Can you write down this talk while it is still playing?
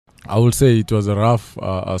I would say it was a rough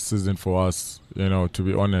season for us, to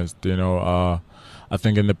be honest. I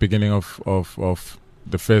think in the beginning of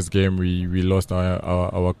the first game, we lost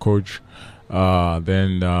our coach.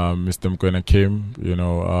 Then Mr. Mkwena came,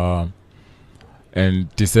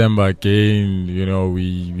 and December again,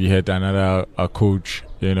 we had another coach.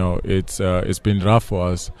 It's been rough for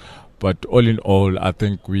us. But all in all, I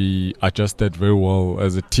think we adjusted very well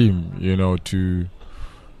as a team,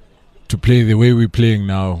 to play the way we're playing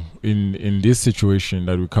now in this situation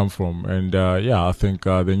that we come from. And I think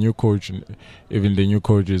the new coach, even the new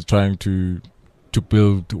coach, is trying to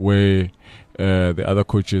build where the other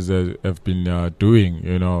coaches have been doing,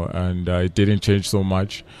 and it didn't change so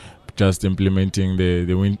much. Just implementing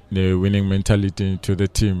the winning mentality to the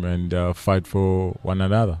team and fight for one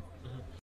another.